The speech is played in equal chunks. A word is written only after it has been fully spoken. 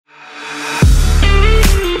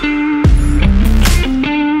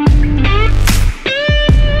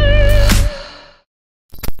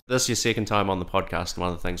this is your second time on the podcast, and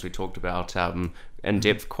one of the things we talked about in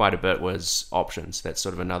depth quite a bit was options. That's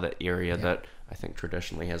sort of another area that I think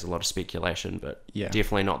traditionally has a lot of speculation, but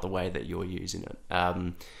definitely not the way that you're using it.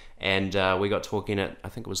 And we got talking at, I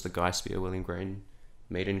think it was the Guy Spear William Green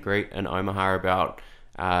meet and greet in Omaha about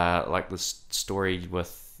like this story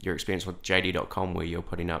with your experience with JD.com, where you're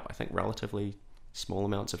putting up, I think, relatively small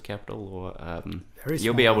amounts of capital, or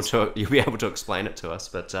you'll be able to explain it to us.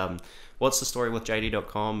 But what's the story with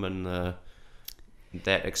JD.com and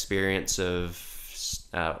that experience of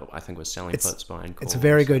I think was selling puts, buying calls? It's a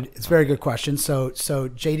very good question. So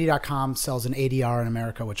JD.com sells an ADR in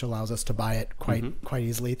America, which allows us to buy it quite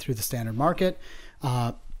easily through the standard market.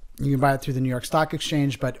 You can buy it through the New York Stock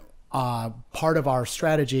Exchange, but part of our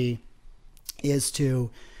strategy is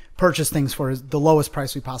to purchase things for the lowest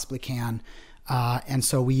price we possibly can. And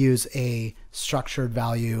so we use a structured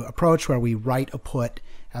value approach where we write a put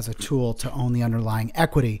as a tool to own the underlying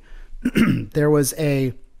equity. There was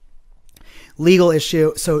a legal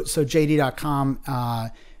issue. So JD.com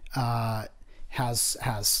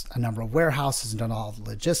has a number of warehouses and done all the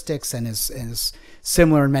logistics, and is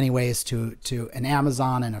similar in many ways to an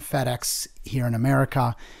Amazon and a FedEx here in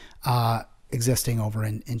America, existing over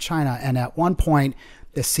in China. And at one point,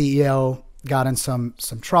 the CEO got in some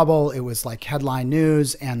trouble. It was like headline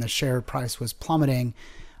news, and the share price was plummeting.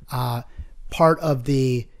 Part of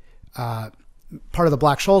the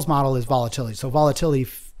Black-Scholes model is volatility. So volatility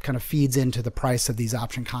kind of feeds into the price of these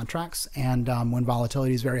option contracts, and when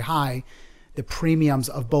volatility is very high, the premiums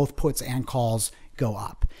of both puts and calls go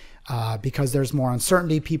up because there's more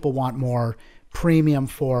uncertainty. People want more premium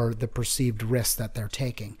for the perceived risk that they're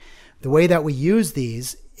taking. The way that we use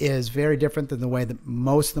these is very different than the way that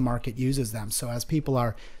most of the market uses them. So as people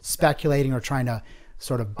are speculating or trying to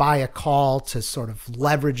sort of buy a call to sort of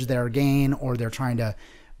leverage their gain, or they're trying to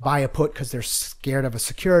buy a put because they're scared of a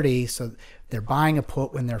security, so they're buying a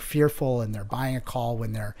put when they're fearful and they're buying a call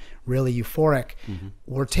when they're really euphoric.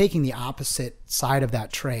 We're taking the opposite side of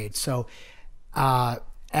that trade. So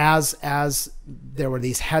as there were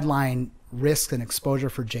these headline risks and exposure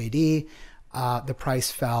for JD, the price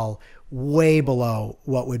fell way below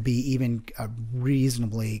what would be even a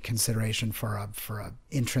reasonably consideration for a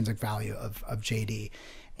intrinsic value of JD.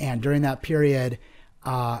 And during that period,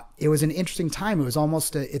 it was an interesting time. It was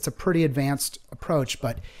almost it's a pretty advanced approach,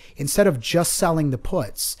 but instead of just selling the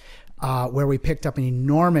puts, where we picked up an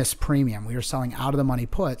enormous premium, we were selling out of the money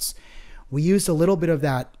puts. We used a little bit of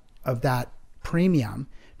that premium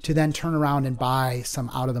to then turn around and buy some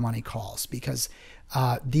out of the money calls, because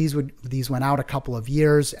these went out a couple of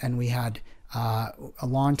years, and we had a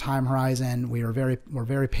long time horizon. We're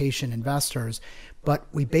very patient investors, but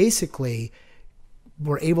we basically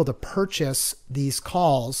were able to purchase these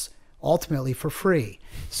calls ultimately for free.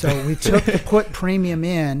 So we took the put premium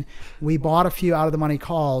in, we bought a few out of the money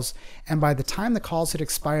calls, and by the time the calls had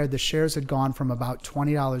expired, the shares had gone from about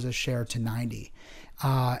 $20 a share to $90.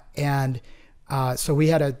 So we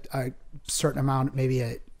had a certain amount, maybe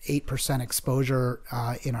a 8% exposure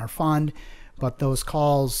in our fund, but those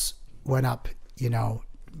calls went up,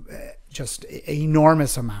 just an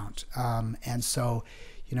enormous amount. And so,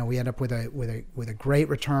 we ended up with a great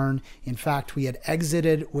return. In fact, we had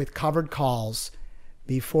exited with covered calls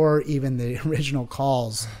before even the original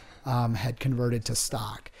calls had converted to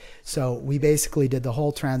stock. So we basically did the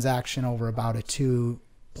whole transaction over about a 2+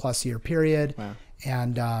 year period. Wow.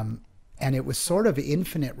 And it was sort of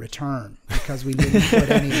infinite return because we didn't put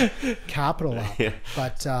any capital up. Yeah.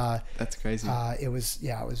 But that's crazy. It was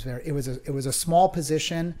a small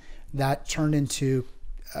position that turned into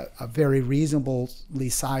a very reasonably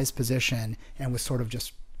sized position, and was sort of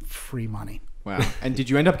just free money. Wow. And did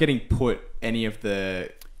you end up getting put any of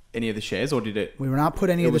the shares, or did it? We were not put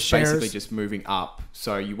any of the shares. It was basically just moving up,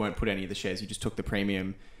 so you weren't put any of the shares. You just took the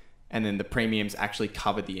premium, and then the premiums actually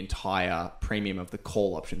covered the entire premium of the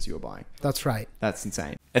call options you were buying. That's right. That's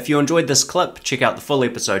insane. If you enjoyed this clip, check out the full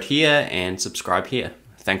episode here and subscribe here.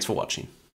 Thanks for watching.